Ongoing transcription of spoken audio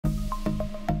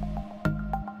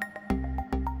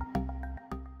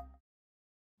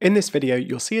In this video,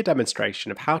 you'll see a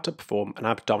demonstration of how to perform an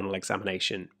abdominal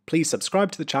examination. Please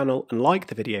subscribe to the channel and like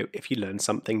the video if you learn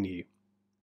something new.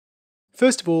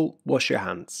 First of all, wash your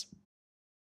hands.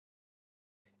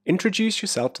 Introduce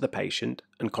yourself to the patient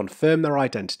and confirm their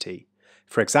identity,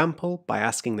 for example, by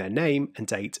asking their name and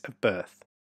date of birth.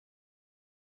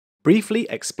 Briefly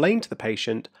explain to the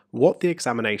patient what the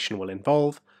examination will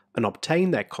involve and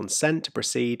obtain their consent to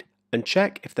proceed, and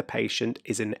check if the patient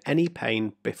is in any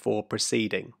pain before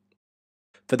proceeding.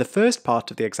 For the first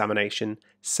part of the examination,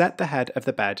 set the head of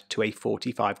the bed to a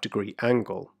 45-degree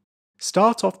angle.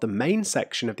 Start off the main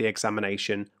section of the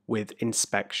examination with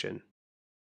inspection.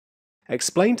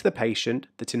 Explain to the patient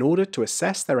that in order to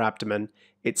assess their abdomen,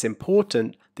 it's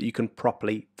important that you can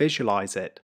properly visualize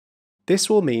it. This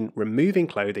will mean removing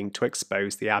clothing to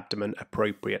expose the abdomen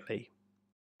appropriately.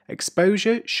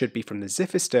 Exposure should be from the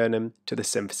xiphisternum to the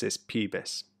symphysis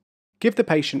pubis. Give the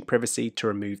patient privacy to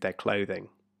remove their clothing.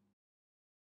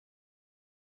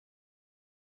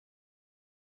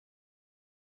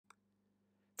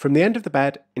 From the end of the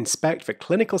bed, inspect for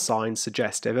clinical signs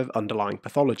suggestive of underlying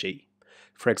pathology.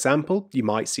 For example, you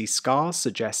might see scars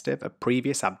suggestive of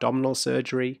previous abdominal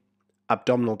surgery,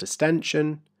 abdominal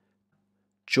distension,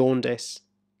 jaundice,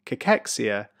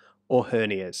 cachexia, or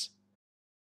hernias.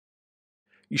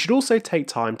 You should also take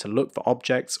time to look for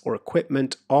objects or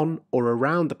equipment on or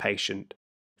around the patient,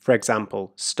 for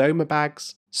example, stoma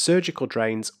bags, surgical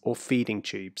drains, or feeding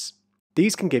tubes.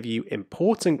 These can give you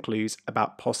important clues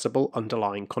about possible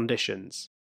underlying conditions.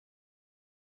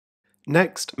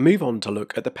 Next, move on to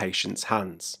look at the patient's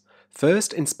hands.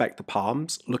 First, inspect the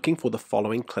palms, looking for the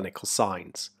following clinical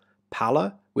signs: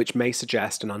 pallor, which may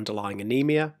suggest an underlying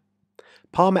anemia;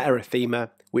 palmar erythema,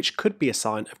 which could be a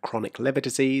sign of chronic liver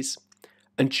disease;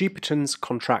 and Dupuytren's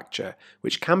contracture,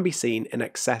 which can be seen in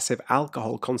excessive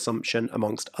alcohol consumption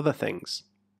amongst other things.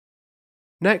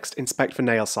 Next, inspect for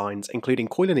nail signs, including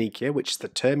koilonychia, which is the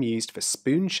term used for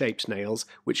spoon-shaped nails,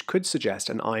 which could suggest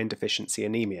an iron deficiency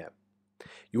anemia.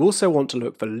 You also want to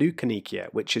look for leukonychia,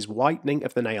 which is whitening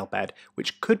of the nail bed,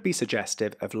 which could be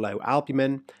suggestive of low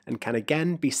albumin and can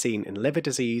again be seen in liver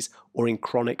disease or in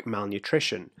chronic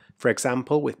malnutrition, for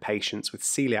example with patients with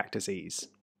celiac disease.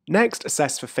 Next,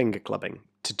 assess for finger clubbing.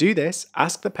 To do this,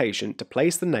 ask the patient to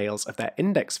place the nails of their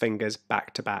index fingers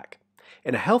back to back.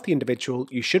 In a healthy individual,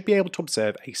 you should be able to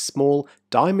observe a small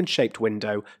diamond-shaped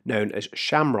window known as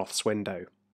Shamroth's window.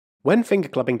 When finger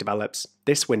clubbing develops,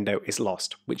 this window is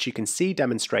lost, which you can see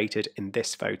demonstrated in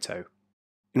this photo.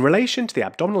 In relation to the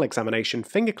abdominal examination,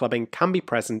 finger clubbing can be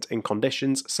present in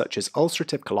conditions such as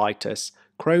ulcerative colitis,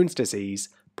 Crohn's disease,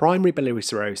 primary biliary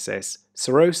cirrhosis,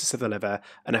 cirrhosis of the liver,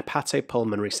 and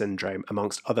hepatopulmonary syndrome,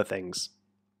 amongst other things.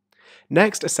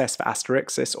 Next, assess for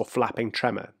asterixis or flapping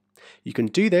tremor. You can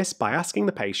do this by asking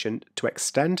the patient to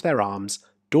extend their arms,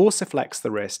 dorsiflex the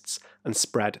wrists, and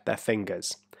spread their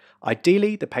fingers.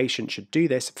 Ideally, the patient should do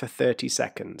this for 30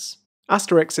 seconds.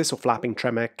 Asterixis or flapping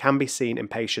tremor can be seen in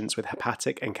patients with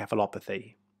hepatic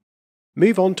encephalopathy.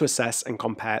 Move on to assess and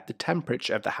compare the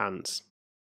temperature of the hands.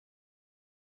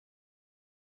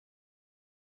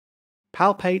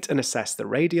 Palpate and assess the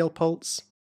radial pulse.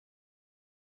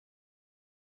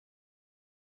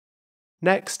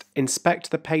 Next,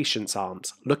 inspect the patient's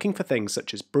arms, looking for things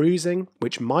such as bruising,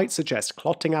 which might suggest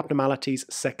clotting abnormalities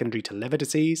secondary to liver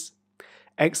disease,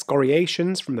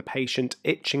 excoriations from the patient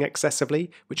itching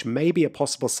excessively, which may be a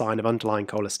possible sign of underlying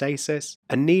cholestasis,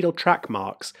 and needle track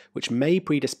marks, which may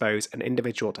predispose an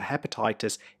individual to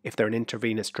hepatitis if they're an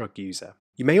intravenous drug user.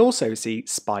 You may also see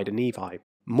spider nevi.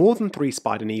 More than 3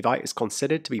 spider nevi is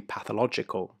considered to be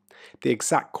pathological. The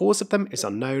exact cause of them is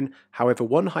unknown, however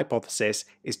one hypothesis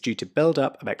is due to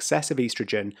build-up of excessive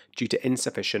estrogen due to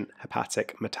insufficient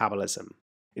hepatic metabolism.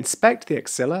 Inspect the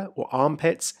axilla or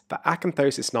armpits for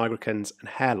acanthosis nigricans and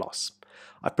hair loss.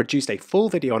 I've produced a full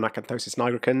video on acanthosis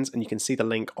nigricans and you can see the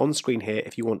link on screen here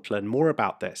if you want to learn more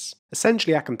about this.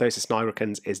 Essentially, acanthosis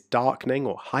nigricans is darkening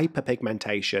or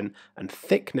hyperpigmentation and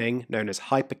thickening, known as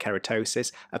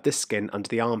hyperkeratosis, of the skin under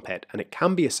the armpit, and it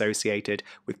can be associated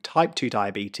with type 2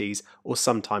 diabetes or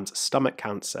sometimes stomach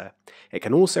cancer. It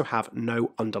can also have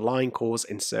no underlying cause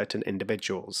in certain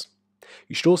individuals.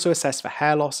 You should also assess for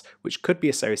hair loss, which could be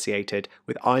associated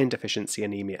with iron deficiency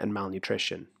anemia and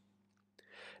malnutrition.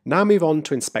 Now move on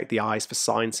to inspect the eyes for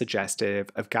signs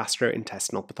suggestive of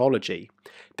gastrointestinal pathology.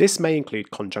 This may include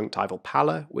conjunctival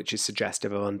pallor, which is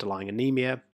suggestive of underlying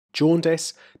anemia,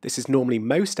 jaundice. This is normally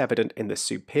most evident in the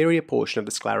superior portion of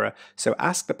the sclera, so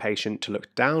ask the patient to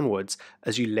look downwards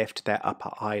as you lift their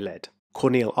upper eyelid.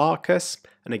 Corneal arcus,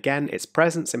 and again its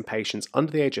presence in patients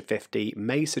under the age of 50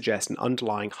 may suggest an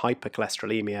underlying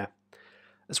hypercholesterolemia.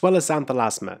 as well as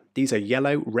xanthelasma. These are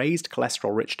yellow, raised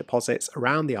cholesterol-rich deposits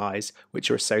around the eyes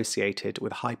which are associated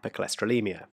with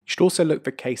hypercholesterolemia. You should also look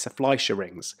for Kayser-Fleischer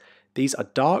rings. These are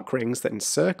dark rings that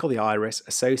encircle the iris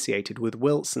associated with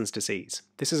Wilson's disease.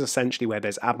 This is essentially where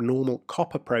there's abnormal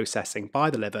copper processing by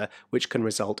the liver, which can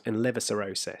result in liver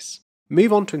cirrhosis.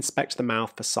 Move on to inspect the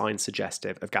mouth for signs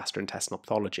suggestive of gastrointestinal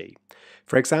pathology.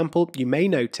 For example, you may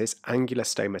notice angular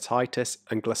stomatitis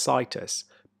and glossitis,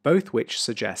 both which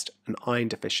suggest an iron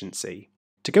deficiency.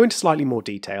 To go into slightly more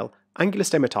detail, angular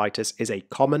stomatitis is a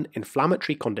common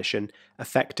inflammatory condition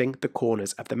affecting the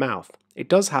corners of the mouth. It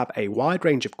does have a wide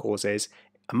range of causes,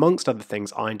 amongst other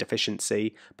things iron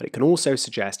deficiency, but it can also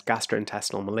suggest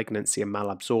gastrointestinal malignancy and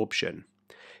malabsorption.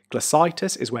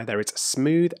 Glossitis is where there is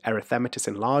smooth erythematous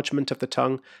enlargement of the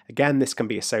tongue. Again, this can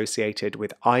be associated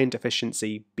with iron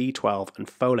deficiency, B12 and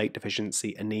folate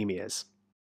deficiency anemias.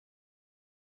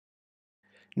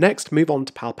 Next, move on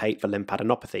to palpate for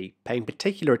lymphadenopathy, paying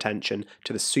particular attention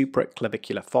to the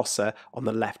supraclavicular fossa on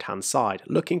the left-hand side,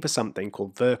 looking for something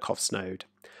called Virchow's node.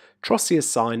 Trossier's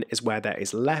sign is where there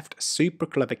is left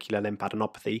supraclavicular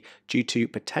lymphadenopathy due to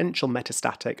potential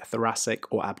metastatic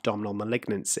thoracic or abdominal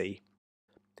malignancy.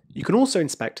 You can also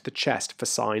inspect the chest for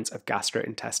signs of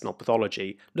gastrointestinal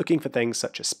pathology, looking for things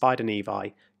such as spider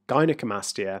nevi,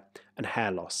 gynecomastia, and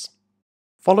hair loss.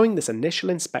 Following this initial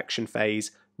inspection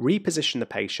phase, reposition the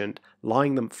patient,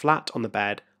 lying them flat on the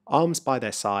bed, arms by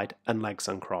their side and legs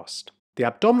uncrossed. The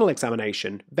abdominal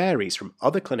examination varies from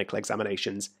other clinical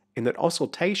examinations in that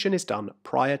auscultation is done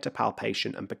prior to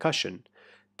palpation and percussion.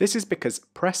 This is because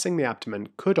pressing the abdomen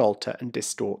could alter and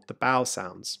distort the bowel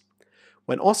sounds.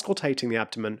 When auscultating the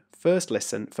abdomen, first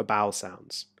listen for bowel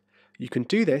sounds. You can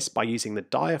do this by using the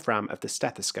diaphragm of the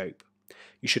stethoscope.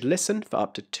 You should listen for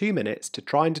up to 2 minutes to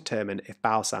try and determine if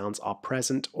bowel sounds are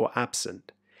present or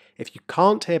absent. If you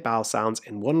can't hear bowel sounds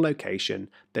in one location,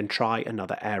 then try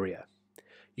another area.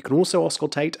 You can also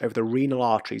auscultate over the renal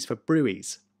arteries for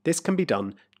bruits. This can be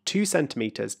done 2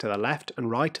 cm to the left and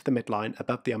right of the midline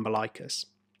above the umbilicus.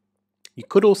 You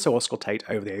could also auscultate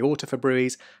over the aorta for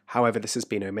bruits, however this has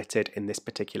been omitted in this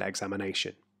particular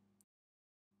examination.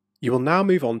 You will now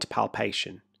move on to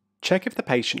palpation. Check if the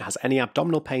patient has any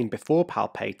abdominal pain before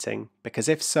palpating, because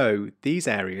if so, these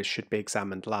areas should be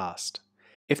examined last.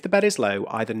 If the bed is low,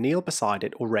 either kneel beside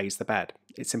it or raise the bed.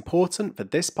 It's important for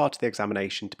this part of the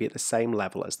examination to be at the same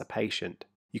level as the patient.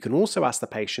 You can also ask the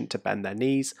patient to bend their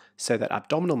knees so that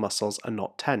abdominal muscles are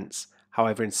not tense.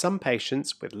 However, in some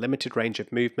patients with limited range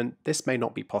of movement, this may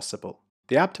not be possible.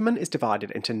 The abdomen is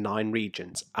divided into 9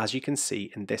 regions, as you can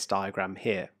see in this diagram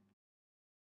here.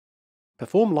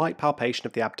 Perform light palpation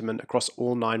of the abdomen across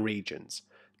all 9 regions.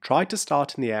 Try to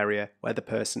start in the area where the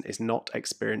person is not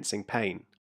experiencing pain.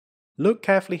 Look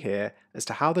carefully here as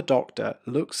to how the doctor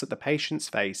looks at the patient's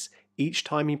face each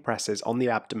time he presses on the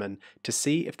abdomen to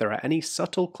see if there are any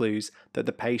subtle clues that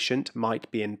the patient might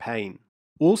be in pain.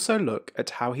 Also look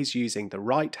at how he's using the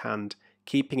right hand,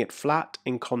 keeping it flat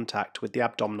in contact with the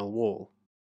abdominal wall.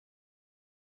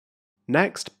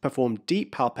 Next, perform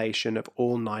deep palpation of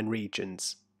all 9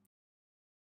 regions.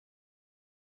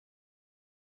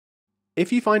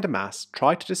 If you find a mass,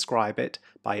 try to describe it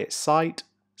by its site,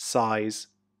 size,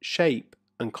 shape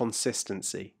and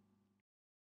consistency.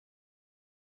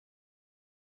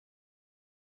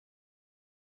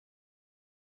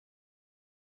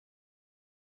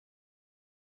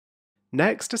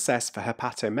 Next, assess for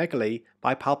hepatomegaly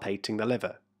by palpating the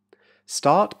liver.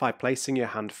 Start by placing your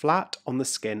hand flat on the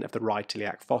skin of the right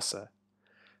iliac fossa.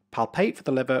 Palpate for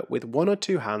the liver with 1 or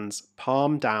 2 hands,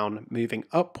 palm down, moving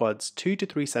upwards 2 to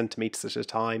 3 cm at a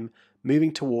time,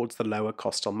 moving towards the lower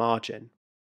costal margin.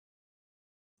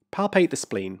 Palpate the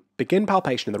spleen. Begin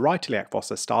palpation in the right iliac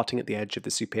fossa starting at the edge of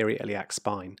the superior iliac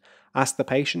spine. Ask the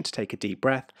patient to take a deep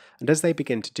breath, and as they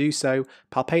begin to do so,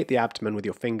 palpate the abdomen with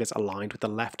your fingers aligned with the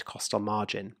left costal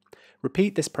margin.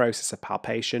 Repeat this process of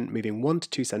palpation, moving 1 to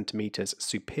 2 cm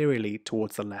superiorly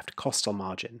towards the left costal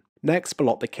margin. Next,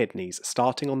 blot the kidneys,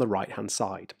 starting on the right hand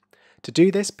side. To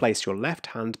do this, place your left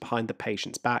hand behind the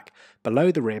patient's back,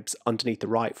 below the ribs, underneath the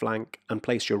right flank, and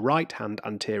place your right hand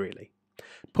anteriorly.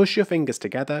 Push your fingers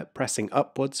together, pressing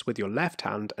upwards with your left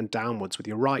hand and downwards with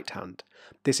your right hand.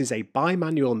 This is a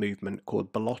bimanual movement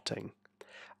called blotting.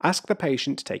 Ask the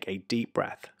patient to take a deep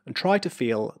breath and try to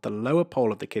feel the lower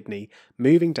pole of the kidney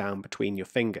moving down between your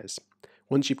fingers.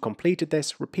 Once you've completed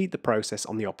this, repeat the process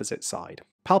on the opposite side.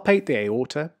 Palpate the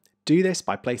aorta. Do this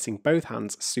by placing both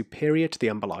hands superior to the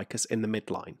umbilicus in the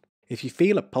midline. If you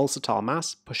feel a pulsatile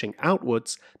mass pushing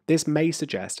outwards, this may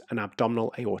suggest an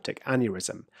abdominal aortic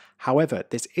aneurysm. However,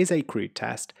 this is a crude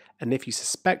test, and if you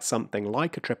suspect something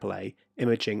like a AAA,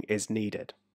 imaging is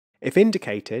needed. If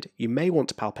indicated, you may want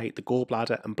to palpate the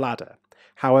gallbladder and bladder.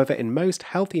 However, in most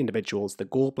healthy individuals, the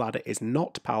gallbladder is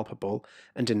not palpable,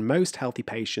 and in most healthy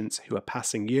patients who are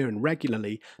passing urine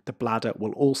regularly, the bladder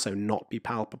will also not be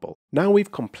palpable. Now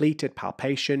we've completed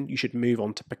palpation, you should move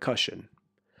on to percussion.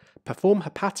 Perform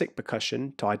hepatic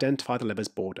percussion to identify the liver's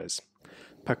borders.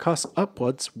 Percuss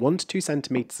upwards 1 to 2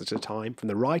 cm at a time from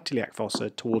the right iliac fossa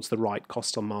towards the right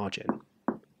costal margin.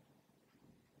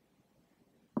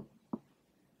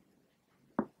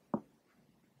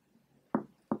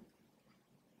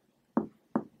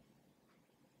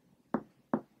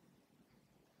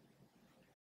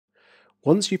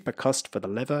 Once you've percussed for the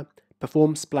liver,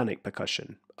 perform splenic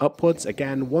percussion, upwards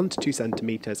again 1 to 2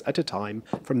 cm at a time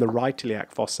from the right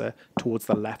iliac fossa towards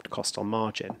the left costal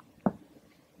margin.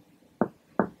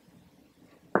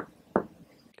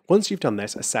 Once you've done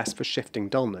this, assess for shifting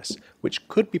dullness, which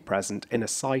could be present in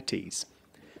ascites.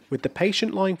 With the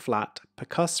patient lying flat,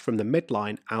 percuss from the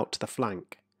midline out to the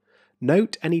flank.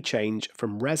 Note any change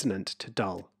from resonant to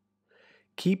dull.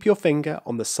 Keep your finger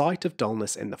on the site of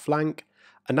dullness in the flank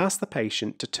and ask the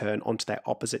patient to turn onto their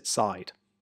opposite side.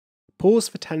 Pause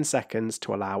for 10 seconds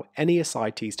to allow any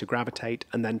ascites to gravitate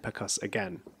and then percuss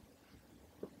again.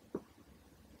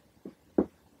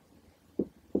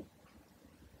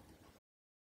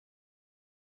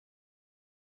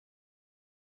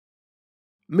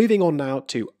 Moving on now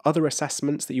to other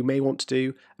assessments that you may want to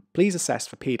do, please assess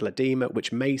for pedal edema,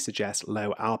 which may suggest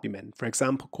low albumin, for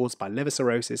example caused by liver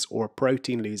cirrhosis or a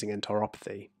protein-losing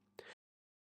enteropathy.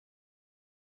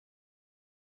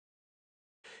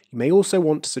 You may also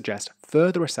want to suggest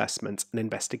further assessments and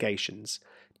investigations.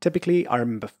 Typically, I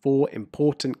remember 4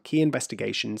 important key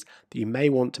investigations that you may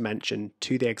want to mention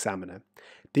to the examiner.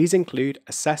 These include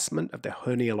assessment of the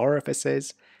hernial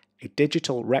orifices, a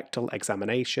digital rectal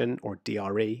examination or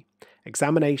DRE,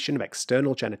 examination of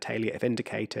external genitalia if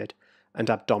indicated, and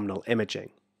abdominal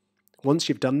imaging. Once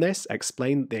you've done this,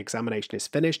 explain that the examination is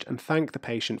finished and thank the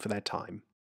patient for their time.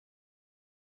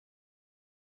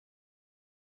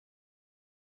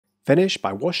 Finish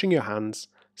by washing your hands,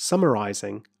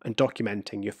 summarising and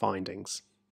documenting your findings.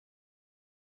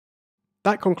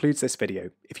 That concludes this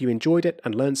video. If you enjoyed it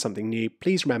and learned something new,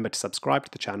 please remember to subscribe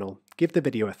to the channel, give the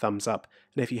video a thumbs up,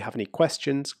 and if you have any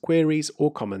questions, queries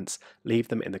or comments, leave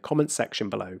them in the comments section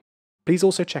below. Please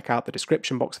also check out the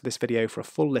description box of this video for a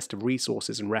full list of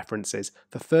resources and references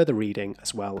for further reading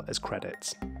as well as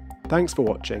credits. Thanks for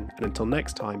watching, and until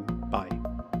next time, bye.